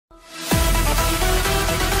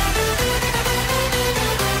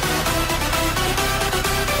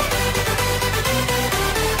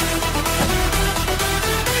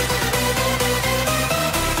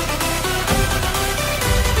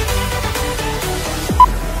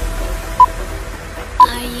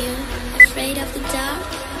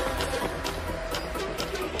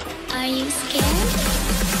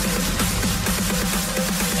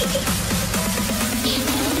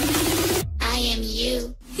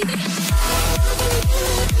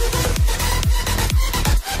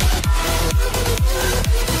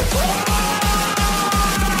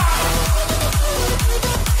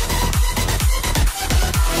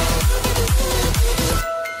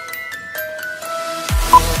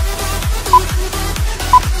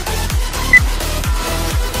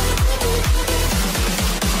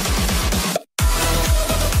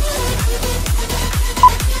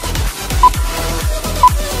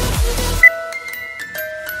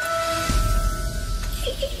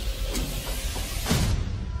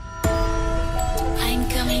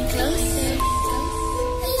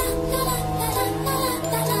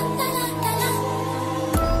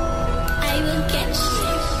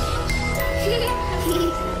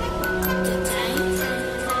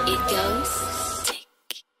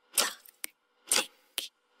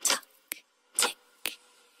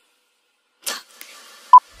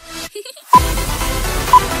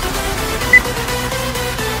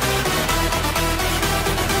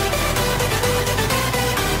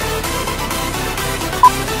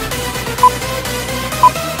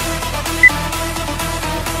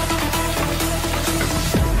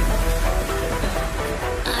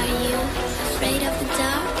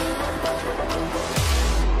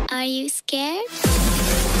Are you scared?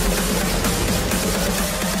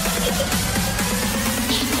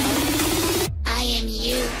 I am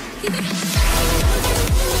you.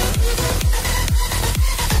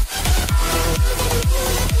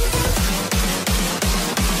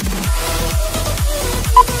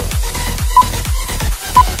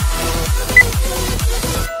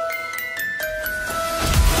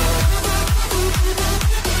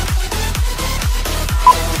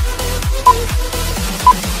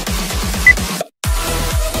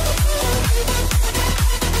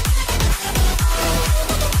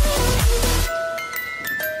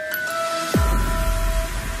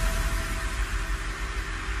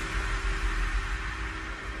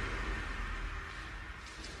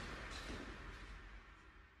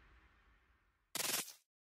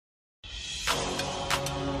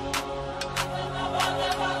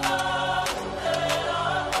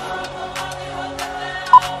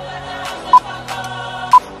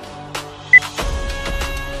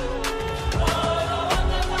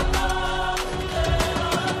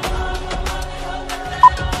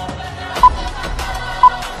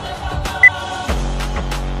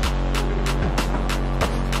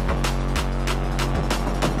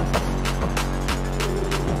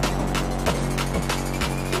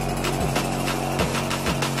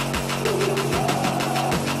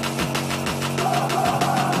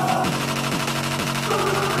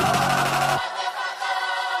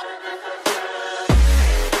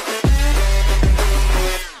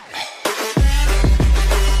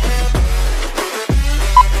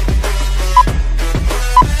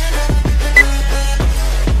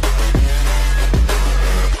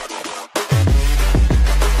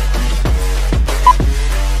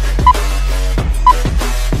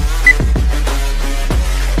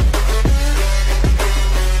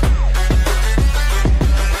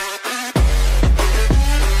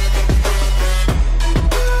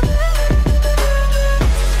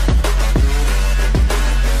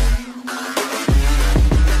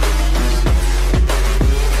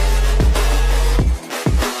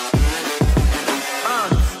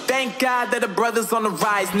 That the brothers on the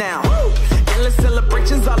rise now. Endless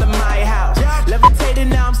celebrations all in my house. Levitating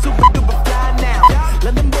now, I'm super duper fly now.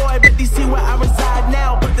 London boy, bet they see where I reside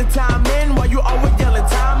now. Put the time in while you always yelling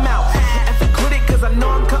time out. And for quit it, cause I know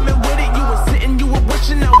I'm coming with it. You were sitting, you were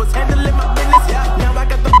wishing I was handling my business. Now I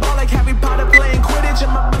got the ball like Harry Potter playing Quidditch.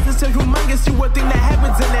 And my business so humongous, you would think that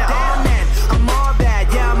happens in there. Damn man, I'm all that,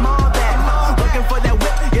 yeah I'm all that. Working for that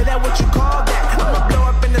whip, yeah that what you call that. I'ma blow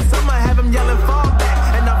up in the summer, have them yelling fall back.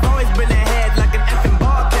 And I've always been ahead like an effing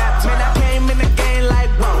ball cap. Man, I came in the game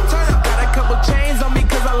like whoa. Got a couple chains on me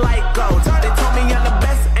cause I like gold. They told me I'm the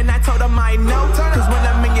best and I told them I know. Cause when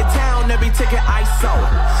I'm in your town, every ticket I sold.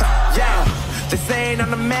 Yeah, they saying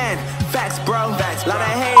I'm the man. Facts bro, lot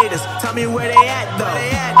of haters, tell me where they at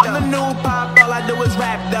though. I'm the new pop, all I do is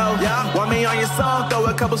rap though. Want me on your song, throw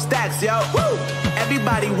a couple stacks, yo.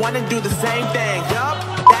 Everybody wanna do the same thing,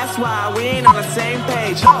 that's why we ain't on the same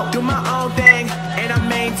page. Do my own thing, and I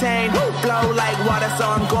maintain. Flow like water, so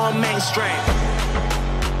I'm going mainstream.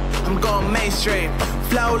 I'm going mainstream.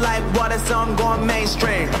 Flow like water, so I'm going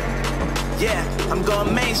mainstream. Yeah, I'm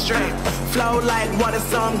going mainstream. Flow like water,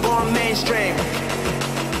 so I'm going mainstream.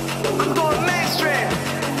 I'm going mainstream.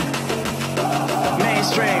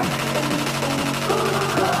 Mainstream.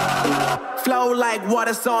 Flow like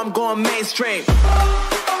water, so I'm going mainstream.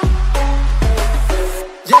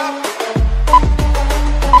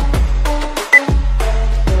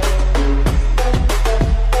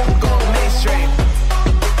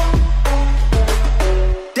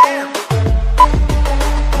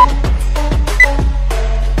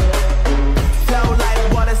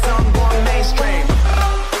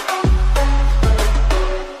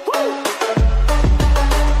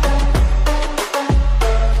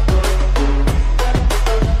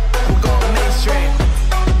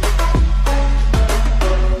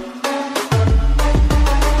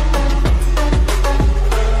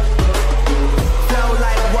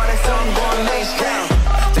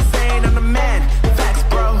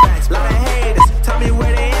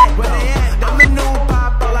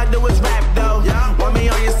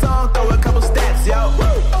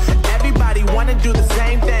 do the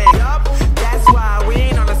same thing. That's why we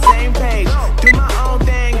ain't on the same page. Do my own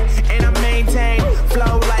thing and I maintain.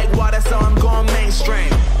 Flow like water, so I'm going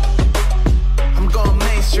mainstream. I'm going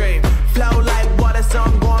mainstream. Flow like water, so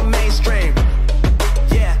I'm going mainstream.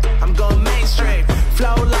 Yeah, I'm going mainstream.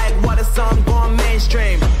 Flow like water, so I'm going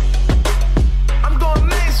mainstream. I'm going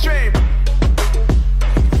mainstream.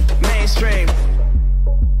 Mainstream.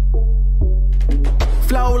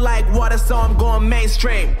 Flow like water, so I'm going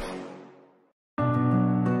mainstream.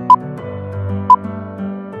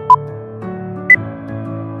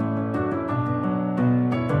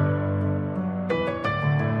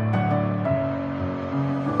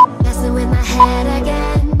 Messing with my head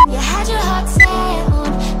again. You had your heart set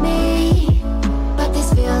on me, but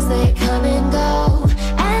these feels, they come and go,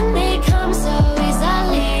 and they come so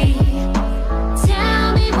easily.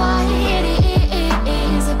 Tell me what it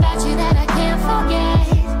is about you that I can't forget,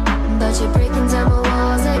 but you're breaking down my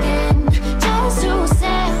walls again, just to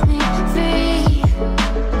set me free.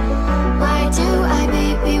 Why do I,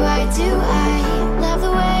 baby, why do I love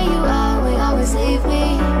the way you always, always leave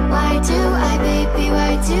me? Why do I, baby,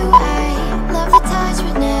 why do I love the touch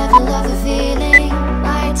but never love the feeling?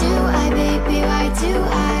 Why do I, baby, why do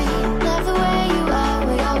I love the way you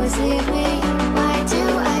always, always leave me? Why do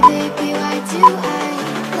I, baby, why do I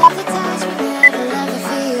love the touch but never love the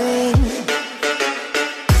feeling?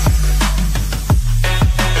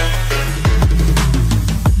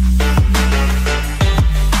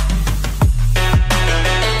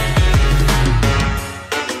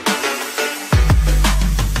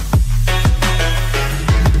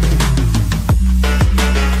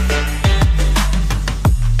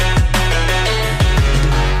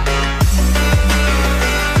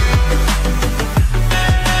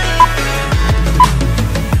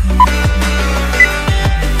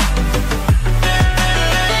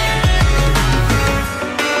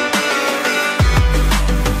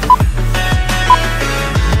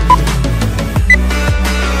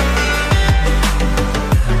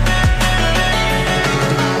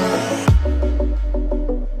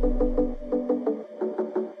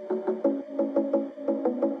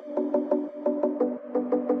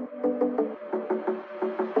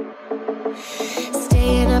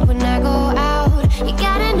 Staying up when I go out, you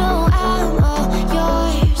gotta know I'm all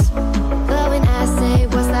yours. But when I say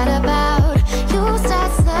what's that about, you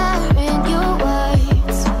start slurring your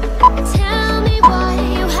words. Tell me why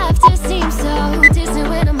you have to seem so distant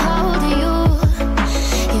when I'm holding you.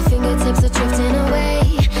 Your fingertips are drifting away,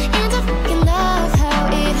 and I fucking love how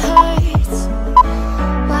it hurts.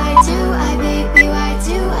 Why do I, baby, why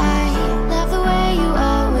do I love the way you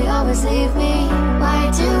always, always leave me?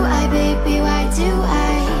 Why do I, baby, why do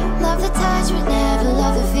I love the touch but never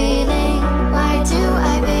love the feeling? Why do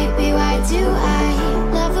I, baby, why do I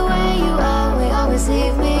love the way you always, always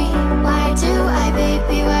leave me? Why do I,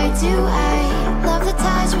 baby, why do I love the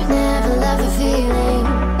touch but never love the feeling?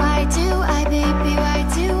 Why do I, baby, why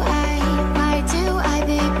do I? Why do I,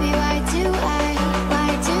 baby, why do I? Why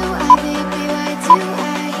do I, baby, why do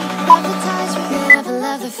I love the touch but never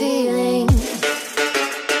love the feeling?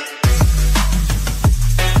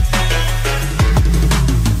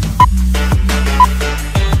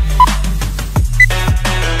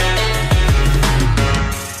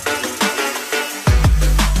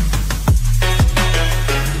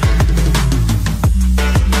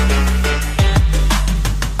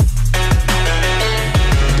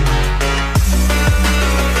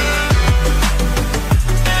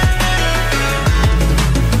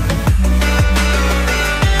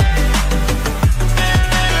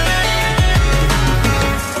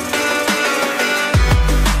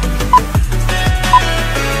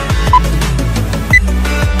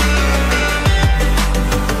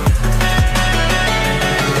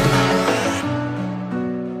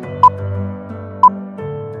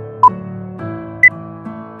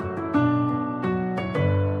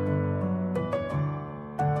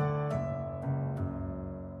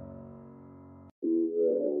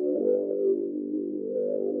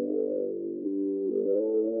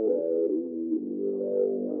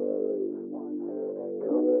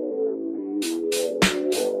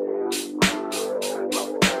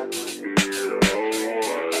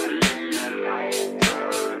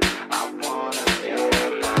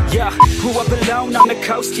 Yeah, grew up alone on the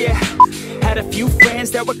coast, yeah. Had a few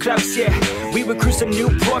friends that were close, yeah. We would cruise to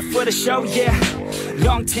Newport for the show, yeah.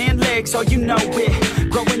 Long tan legs, oh you know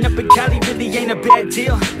it. Growing up in Cali really ain't a bad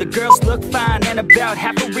deal. The girls look fine and about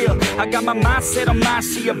half a real. I got my mind set on mine,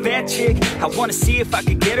 she a bad chick. I wanna see if I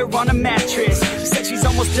could get her on a mattress. Said she's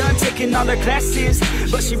almost done taking all her classes,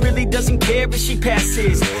 but she really doesn't care if she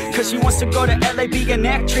passes, cause she wants to go to LA, be an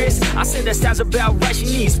actress. I said that sounds about right, she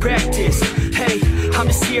needs practice. Hey, I'm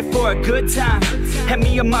just here for a good time. Have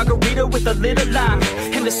me a margarita with a little lime.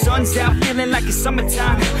 And the sun's out, feeling like it's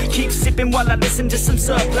summertime. Keep sipping while I listen to some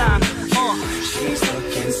Sublime. She's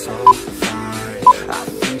looking so fine. I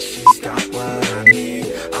think she's got what I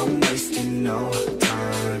need. I'm wasting no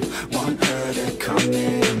time. Want her to come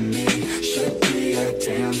into me. Should be a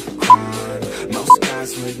damn crime. Most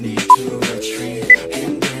guys would need to retreat.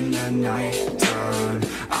 And in the night time,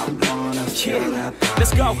 I wanna feel that body.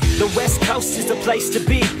 Let's go. The West Coast is the place to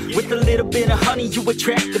be. With a little bit of honey, you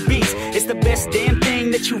attract the bees. It's the best damn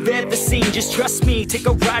thing that you've ever seen. Just trust me, take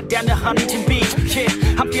a ride down to Huntington Beach. Yeah,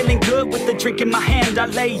 I'm feeling good with the drink in my hand. I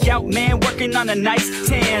lay out, man, working on a nice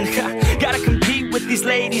tan. Gotta compete with these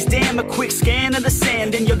ladies, damn. A quick scan of the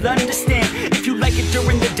sand and you'll understand. If you like it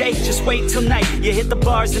during the day, just wait till night. You hit the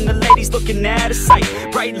bars and the ladies looking out of sight.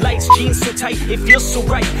 Bright lights, jeans so tight, it feels so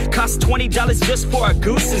right. Cost $20 just for a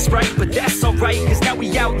goose and Sprite. But that's alright, cause now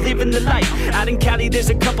we out living the life. Out in Cali, there's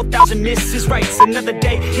a couple thousand Mrs. Rights. Another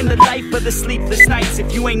day in the life of the sleepless nights.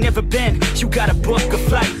 If you ain't never been, you gotta book a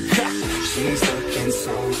flight. She's looking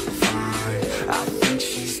so fine. I think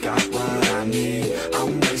she's got what I need.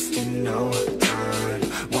 I'm wasting no time.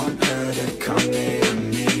 Want her to come into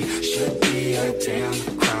me. Should be a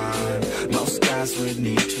damn crime. Most guys would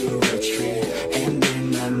need to retreat. And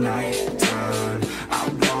in the night time, I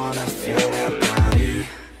wanna feel that body.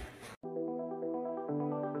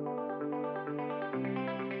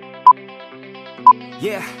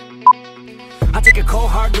 Yeah, I take a cold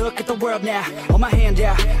hard look at the world now. Hold my hand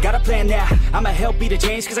out, got a plan now. I'ma help be the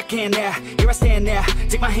change cause I can now. Here I stand now,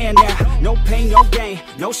 take my hand now. No pain, no gain,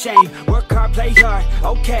 no shame. Work hard, play hard,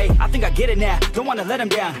 okay, I think I get it now. Don't wanna let them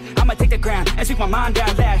down, I'ma take the ground and speak my mind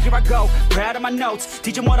out loud. Here I go, proud of my notes.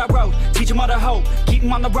 Teach them what I wrote, teach them all the hope. Keep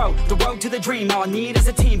them on the road to the dream. All I need is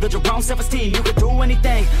a team, build your own self-esteem. You can do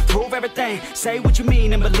anything, prove everything. Say what you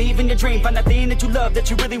mean and believe in your dream. Find that thing that you love, that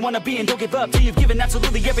you really wanna be. And don't give up till you've given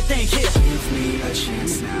absolutely everything. Yeah. Give me a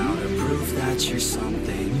chance now to prove that you're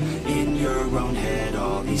something. In your own head,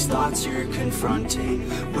 all these thoughts you're confronting.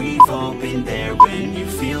 We've all been there when you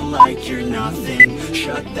feel like you're nothing.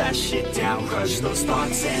 Shut that shit down, crush those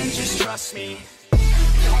thoughts and just trust me.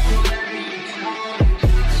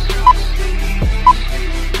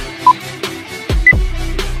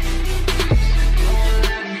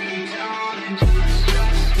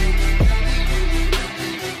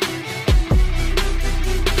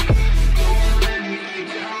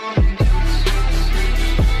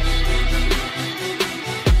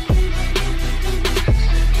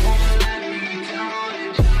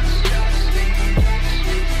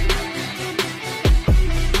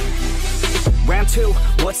 Two,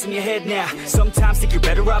 what's in your head now? Sometimes think you're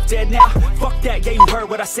better off dead now. Fuck that, yeah, you heard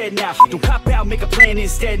what I said now. Don't cop out, make a plan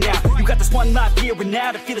instead now. You got this one life here and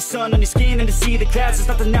now to feel the sun on your skin and to see the clouds. There's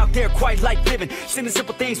nothing out there quite like living. Send the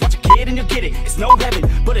simple things, watch a kid and you'll get it. It's no heaven,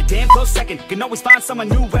 but a damn close second. Can always find someone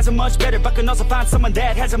new who has it much better, but can also find someone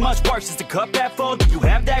that has it much worse. Is the cup that full? Do you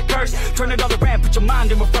have that curse? Turn it all around, put your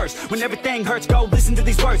mind in reverse. When everything hurts, go listen to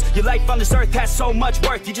these words. Your life on this earth has so much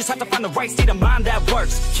worth. You just have to find the right state of mind that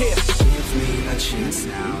works. Yeah. Give me a chance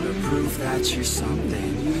now to prove that you're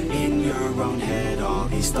something. In your own head, all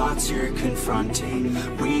these thoughts you're confronting.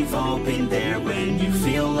 We've all been there when you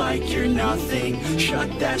feel like you're nothing.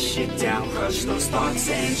 Shut that shit down, crush those thoughts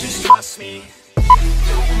and just trust me.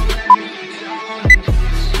 Don't let me down.